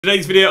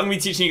Today's video, I'm going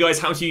to be teaching you guys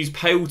how to use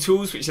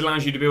Paletools, which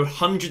allows you to build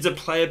hundreds of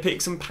player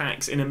picks and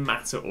packs in a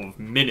matter of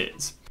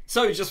minutes.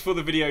 So just before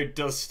the video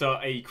does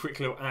start, a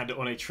quick little ad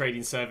on a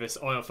trading service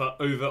I offer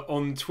over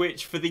on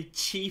Twitch for the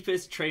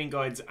cheapest trading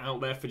guides out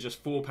there for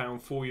just £4,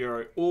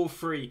 €4, or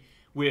free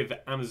with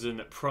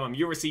Amazon Prime.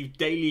 You'll receive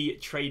daily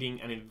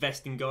trading and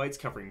investing guides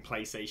covering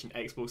PlayStation,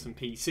 Xbox and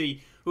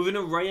PC with an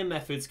array of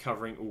methods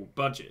covering all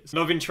budgets.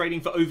 And I've been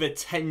trading for over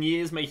 10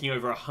 years, making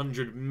over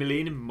 100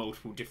 million in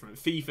multiple different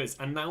FIFAs,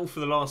 and now for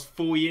the last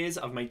 4 years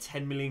I've made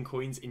 10 million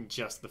coins in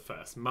just the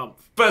first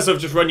month. First off,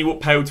 just run you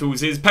what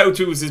Paletools is.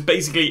 Paletools is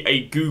basically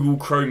a Google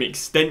Chrome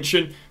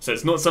extension, so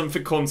it's not something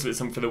for console, it's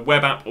something for the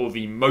web app or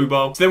the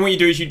mobile. So then what you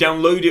do is you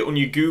download it on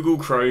your Google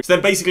Chrome. So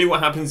then basically what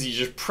happens is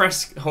you just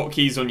press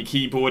hotkeys on your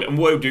keyboard, and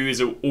what it'll do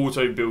is it'll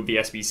auto build the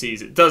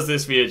SBCs. It does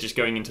this via just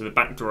going into the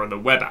back door of the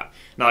web app.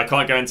 Now I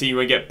can't guarantee you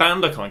won't get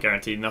banned, I can't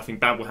guarantee nothing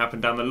bad will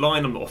happen down the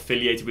line, I'm not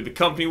affiliated with the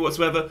company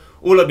whatsoever.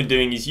 All I've been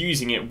doing is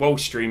using it while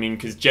streaming,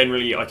 because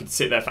generally I could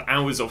sit there for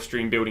hours off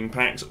stream building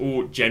packs,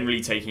 or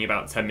generally taking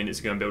about 10 minutes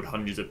to go and build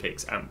hundreds of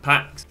picks and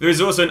packs. There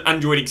is also an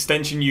Android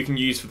extension you can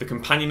use for the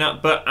companion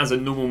app, but as a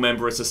normal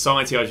member of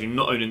society I do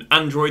not own an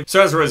Android,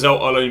 so as a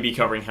result I'll only be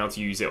covering how to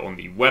use it on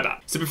the web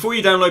app. So before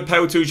you download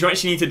Paletools, you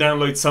actually need to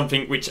download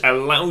something which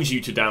allows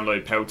you to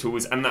download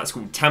Paletools, and that's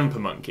called Tamper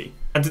Monkey.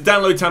 And to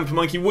download Tamper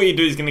Monkey, what you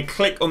do is going to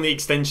click on the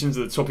extensions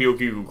at the top of your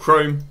Google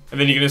Chrome, and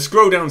then you're going to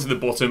scroll down to the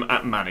bottom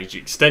at Manage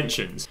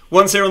Extensions.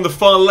 Once here on the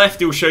far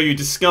left, it will show you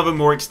Discover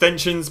More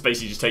Extensions,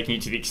 basically just taking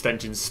you to the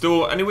extensions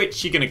store, and in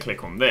which you're going to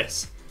click on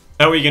this.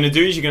 Now what you're going to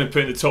do is you're going to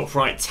put in the top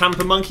right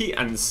Tamper Monkey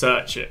and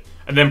search it,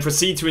 and then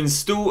proceed to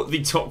install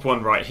the top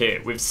one right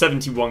here with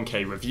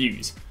 71k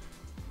reviews.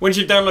 Once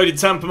you've downloaded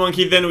Tamper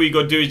Monkey, then all you've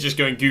got to do is just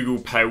go and Google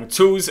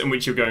Paletools, in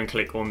which you'll go and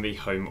click on the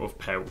home of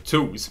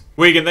Paletools.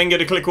 What you're then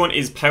going to click on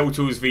is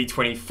Paletools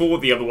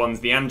v24, the other one's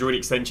the Android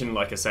extension.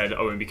 Like I said,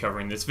 I won't be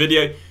covering this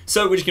video,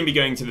 so we're just going to be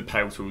going to the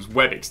Paletools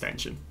web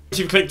extension. Once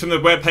you've clicked on the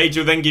web page,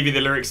 you'll then give you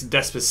the lyrics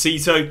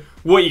Despacito.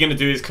 What you're going to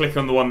do is click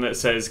on the one that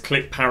says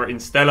Click Parrot in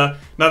Stellar.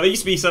 Now there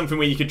used to be something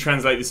where you could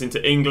translate this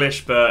into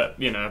English, but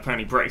you know,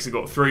 apparently Brexit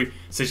got through,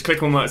 so just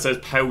click on one that says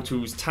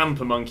Paletools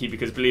Tamper Monkey,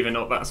 because believe it or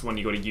not, that's the one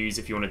you've got to use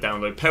if you want to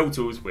download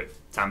Paletools with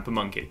Tamper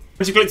Monkey.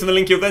 Once you click on the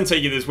link, it'll then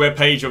take you to this web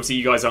page. Obviously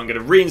you guys aren't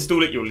going to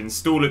reinstall it, you'll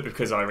install it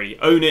because I already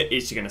own it.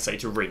 It's going to say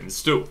to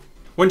reinstall.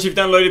 Once you've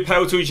downloaded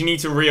Paletools, you need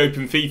to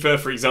reopen FIFA.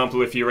 For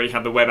example, if you already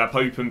had the web app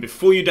open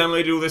before you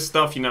downloaded all this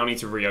stuff, you now need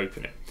to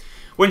reopen it.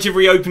 Once you've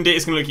reopened it,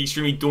 it's going to look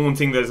extremely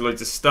daunting. There's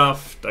loads of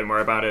stuff. Don't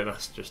worry about it.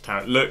 That's just how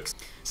it looks.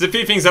 There's a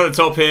few things at the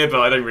top here,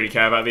 but I don't really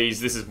care about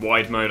these. This is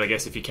wide mode, I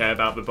guess, if you care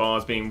about the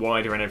bars being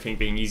wider and everything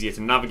being easier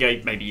to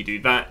navigate. Maybe you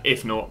do that.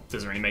 If not, it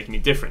doesn't really make any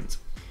difference.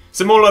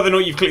 So more likely than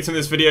not, you've clicked on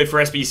this video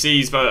for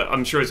SBCs, but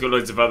I'm sure it's got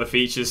loads of other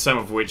features, some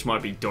of which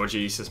might be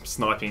dodgy, some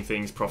sniping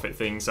things, profit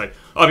things. So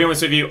I'll be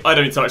honest with you, I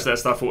don't touch that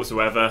stuff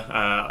whatsoever.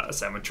 I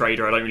say I'm a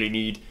trader, I don't really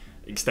need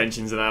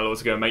extensions and Dowload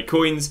to go and make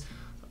coins.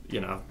 You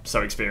know, I'm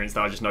so experienced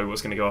that I just know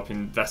what's going to go up in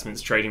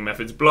investments, trading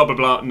methods, blah blah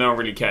blah, no one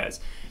really cares.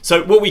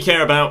 So what we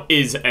care about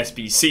is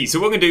SBC. So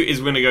what we're going to do is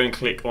we're going to go and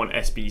click on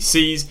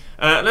SBCs.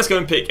 Let's go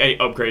and pick a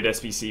upgrade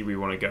SBC we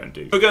want to go and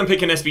do. We'll go and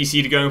pick an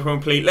SBC to go and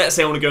complete. Let's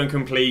say I want to go and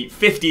complete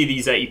 50 of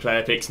these 80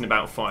 player picks in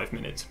about 5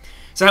 minutes.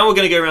 So how we're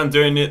going to go around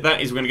doing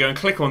that is we're going to go and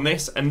click on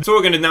this, and so what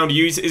we're going to now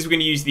use is we're going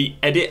to use the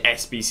Edit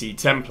SBC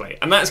template,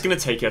 and that's going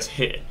to take us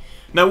here.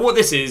 Now what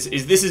this is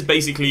this is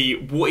basically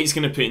what it's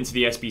going to put into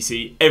the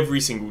SBC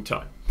every single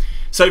time.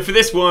 So for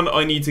this one,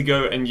 I need to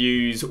go and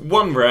use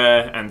 1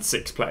 rare and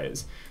 6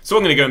 players. So what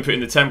I'm going to go and put in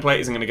the template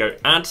is I'm going to go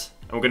add,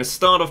 and we're going to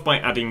start off by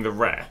adding the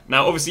rare.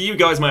 Now obviously you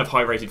guys might have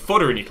high rated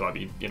fodder in your club,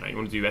 you know, you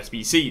want to do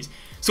SBCs.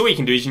 So what you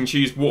can do is you can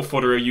choose what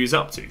fodder you use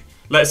up to.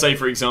 Let's say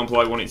for example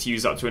I want it to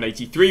use up to an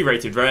 83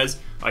 rated rares,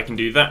 I can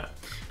do that.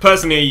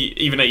 Personally,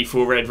 even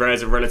 84 red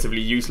rares are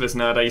relatively useless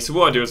nowadays, so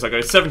what I do is I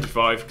go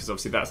 75, because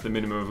obviously that's the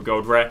minimum of a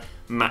gold rare,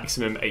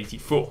 maximum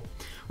 84.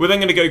 We're then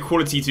going to go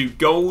quality to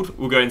gold,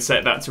 we'll go and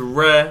set that to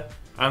rare,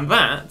 and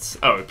that,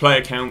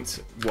 player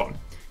count 1,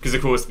 because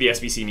of course the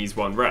SBC needs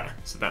 1 rare,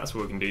 so that's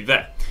what we can do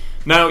there.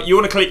 Now you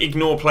want to click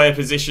ignore player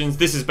positions.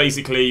 This is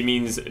basically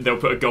means they'll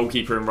put a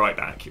goalkeeper in right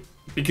back.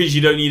 Because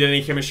you don't need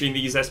any chemistry in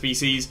these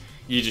SBCs,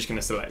 you're just going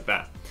to select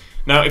that.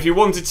 Now if you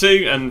wanted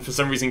to, and for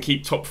some reason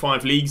keep top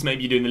 5 leagues,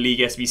 maybe you're doing the league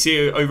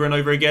SBC over and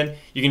over again,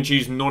 you can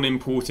choose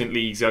non-important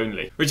leagues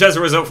only. Which as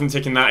a result from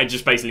ticking that, it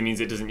just basically means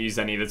it doesn't use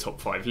any of the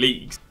top 5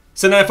 leagues.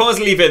 So now if I was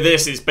to leave it at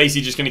this, it's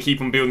basically just going to keep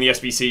on building the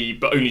SBC,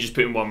 but only just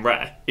putting 1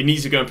 rare. It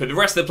needs to go and put the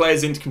rest of the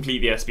players in to complete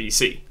the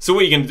SBC. So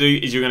what you're going to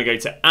do is you're going to go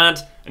to add,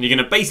 and you're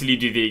going to basically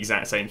do the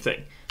exact same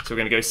thing. So we're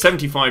going to go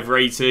 75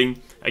 rating.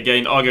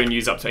 Again, I'll go and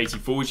use up to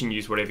 84, you can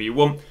use whatever you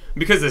want.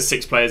 Because there's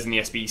 6 players in the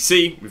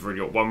SBC, we've already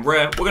got 1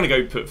 rare, we're going to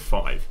go put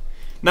 5.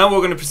 Now what we're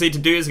going to proceed to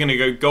do is we're going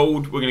to go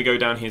gold, we're going to go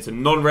down here to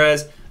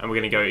non-rares, and we're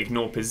going to go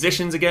ignore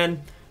positions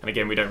again. And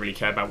again, we don't really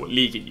care about what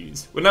league it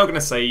used. We're now going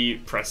to say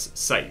press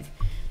save.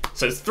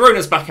 So it's thrown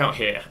us back out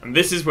here, and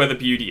this is where the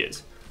beauty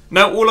is.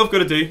 Now all I've got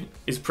to do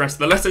is press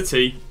the letter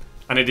T,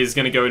 and it is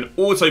going to go and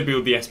auto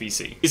build the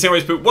SBC. It's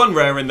going to put 1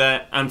 rare in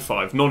there and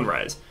 5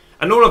 non-rares.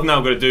 And all I've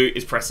now got to do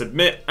is press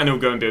submit, and it'll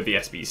go and build the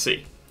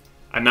SBC.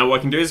 And now what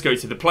I can do is go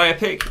to the player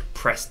pick,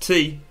 press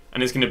T,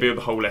 and it's going to build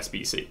the whole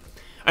SBC.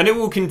 And it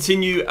will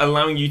continue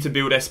allowing you to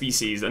build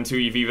SBCs until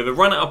you've either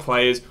run out of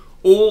players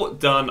or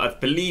done, I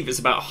believe it's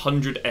about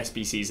 100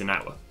 SBCs an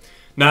hour.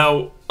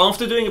 Now,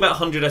 after doing about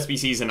 100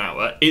 SBCs an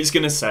hour, it's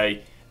going to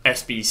say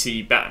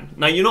SBC ban.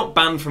 Now, you're not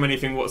banned from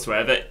anything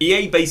whatsoever.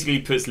 EA basically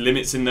puts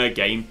limits in their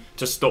game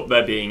to stop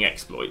there being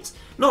exploits.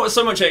 Not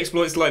so much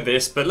exploits like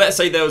this, but let's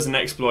say there was an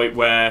exploit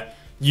where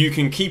you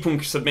can keep on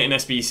submitting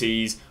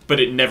SBCs,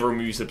 but it never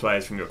removes the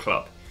players from your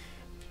club.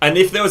 And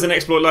if there was an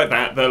exploit like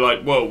that, they're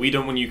like, well, we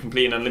don't want you to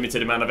complete an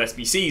unlimited amount of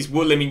SBCs,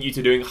 we'll limit you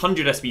to doing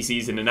 100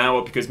 SBCs in an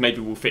hour because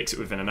maybe we'll fix it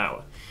within an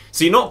hour.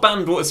 So you're not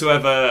banned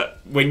whatsoever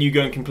when you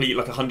go and complete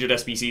like 100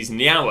 SBCs in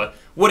the hour.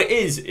 What it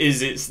is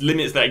it's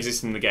limits that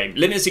exist in the game.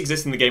 Limits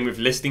exist in the game with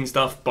listing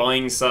stuff,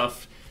 buying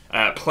stuff,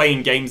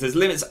 playing games. There's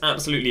limits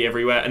absolutely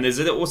everywhere, and there's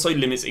also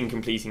limits in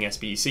completing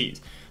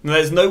SBCs. Now,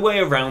 there's no way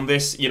around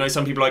this. You know,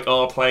 some people are like,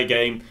 oh, I'll play a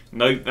game.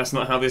 No, that's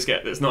not how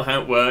that's not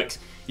how it works.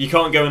 You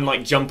can't go and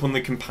like jump on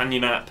the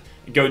companion app,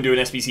 go and do an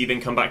SBC,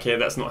 then come back here.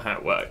 That's not how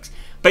it works.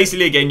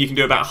 Basically, again, you can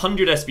do about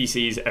 100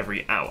 SBCs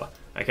every hour.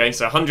 Okay,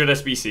 so 100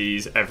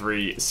 SBCs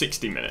every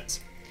 60 minutes.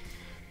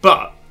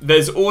 But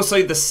there's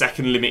also the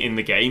second limit in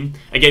the game.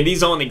 Again,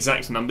 these aren't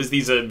exact numbers,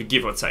 these are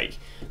give or take.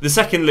 The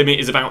second limit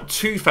is about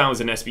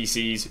 2,000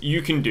 SBCs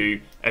you can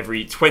do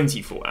every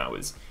 24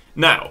 hours.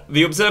 Now,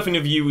 the observant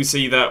of you will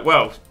see that,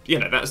 well, you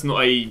know, that's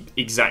not a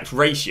exact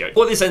ratio.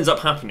 What this ends up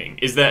happening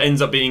is there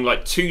ends up being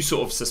like 2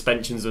 sort of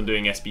suspensions on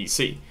doing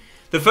SBC.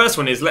 The first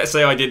one is, let's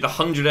say I did the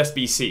 100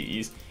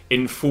 SBCs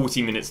in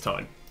 40 minutes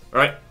time,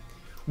 right?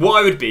 What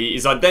I would be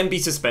is I'd then be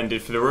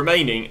suspended for the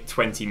remaining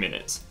 20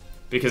 minutes.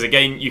 Because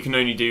again, you can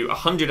only do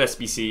 100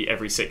 SBC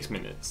every 60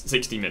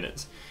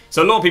 minutes.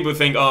 So a lot of people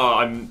think, oh,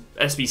 I'm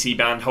SBC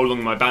banned, how long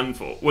am I banned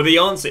for? Well, the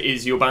answer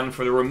is you're banned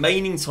for the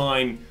remaining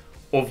time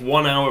of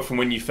 1 hour from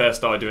when you first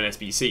started doing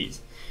SBCs.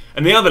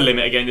 And the other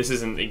limit, again, this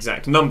isn't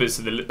exact numbers,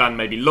 so the ban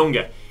may be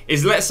longer,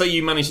 is let's say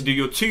you manage to do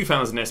your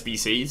 2,000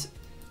 SBCs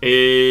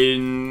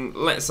in,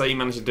 let's say you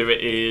manage to do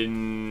it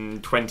in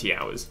 20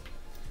 hours.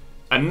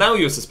 And now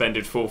you're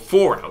suspended for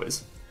 4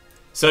 hours.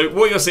 So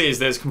what you'll see is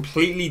there's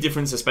completely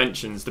different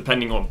suspensions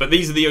depending on, but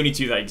these are the only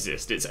 2 that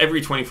exist. It's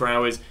every 24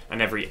 hours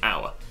and every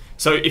hour.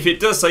 So if it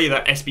does say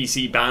that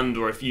SBC banned,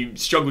 or if you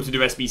struggle to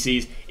do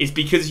SBCs, it's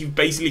because you've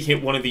basically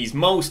hit one of these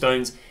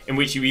milestones in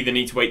which you either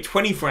need to wait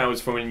 24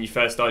 hours from when you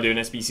first started doing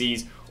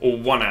SBCs, or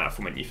 1 hour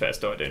from when you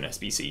first started doing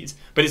SBCs.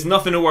 But it's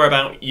nothing to worry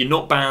about, you're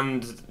not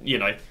banned, you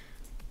know.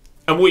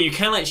 And what you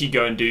can actually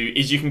go and do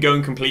is you can go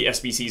and complete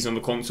SBCs on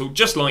the console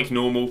just like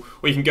normal,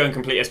 or you can go and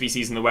complete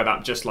SBCs in the web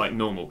app just like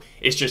normal.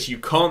 It's just you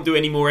can't do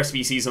any more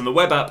SBCs on the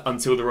web app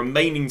until the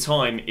remaining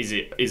time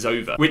is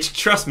over. Which,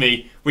 trust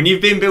me, when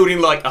you've been building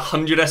like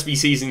 100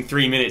 SBCs in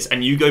 3 minutes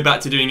and you go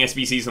back to doing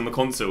SBCs on the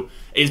console,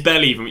 you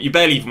barely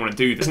even want to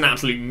do this. It's an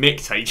absolute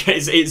mick take.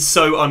 It's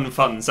so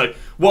unfun. So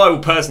what I will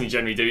personally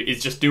generally do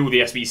is just do all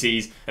the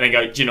SBCs and then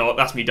go, do you know what,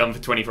 that's me done for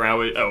 24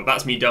 hours, oh,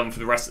 that's me done for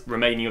the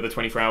remaining of the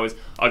 24 hours,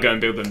 I'll go and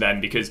build them then,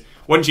 because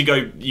once you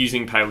go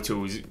using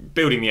Paletools,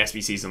 building the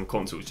SBCs on the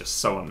console is just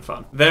so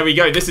unfun. There we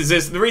go, this is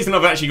this. The reason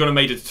I've actually gone and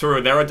made a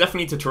tutorial, there are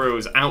definitely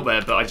tutorials out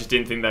there, but I just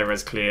didn't think they were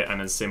as clear and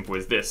as simple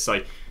as this.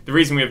 So the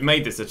reason we have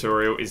made this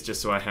tutorial is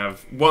just so I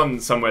have, 1,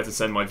 somewhere to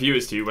send my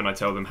viewers to when I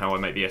tell them how I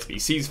make the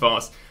SBCs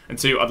fast, and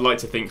 2, I'd like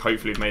to think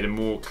hopefully I've made a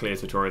more clear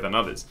tutorial than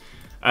others.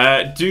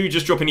 Do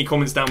just drop any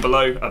comments down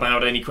below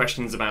about any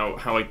questions about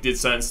how I did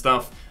certain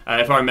stuff.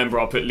 If I remember,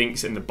 I'll put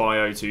links in the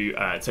bio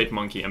to Tape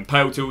Monkey and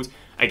Paletools.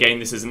 Again,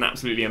 this is an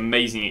absolutely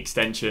amazing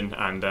extension,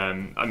 and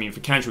I mean,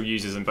 for casual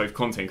users and both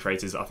content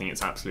creators, I think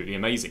it's absolutely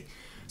amazing.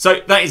 So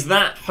that is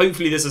that.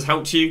 Hopefully this has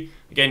helped you.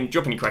 Again,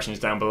 drop any questions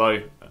down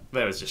below.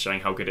 That was just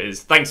showing how good it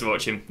is. Thanks for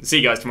watching. See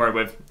you guys tomorrow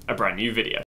with a brand new video.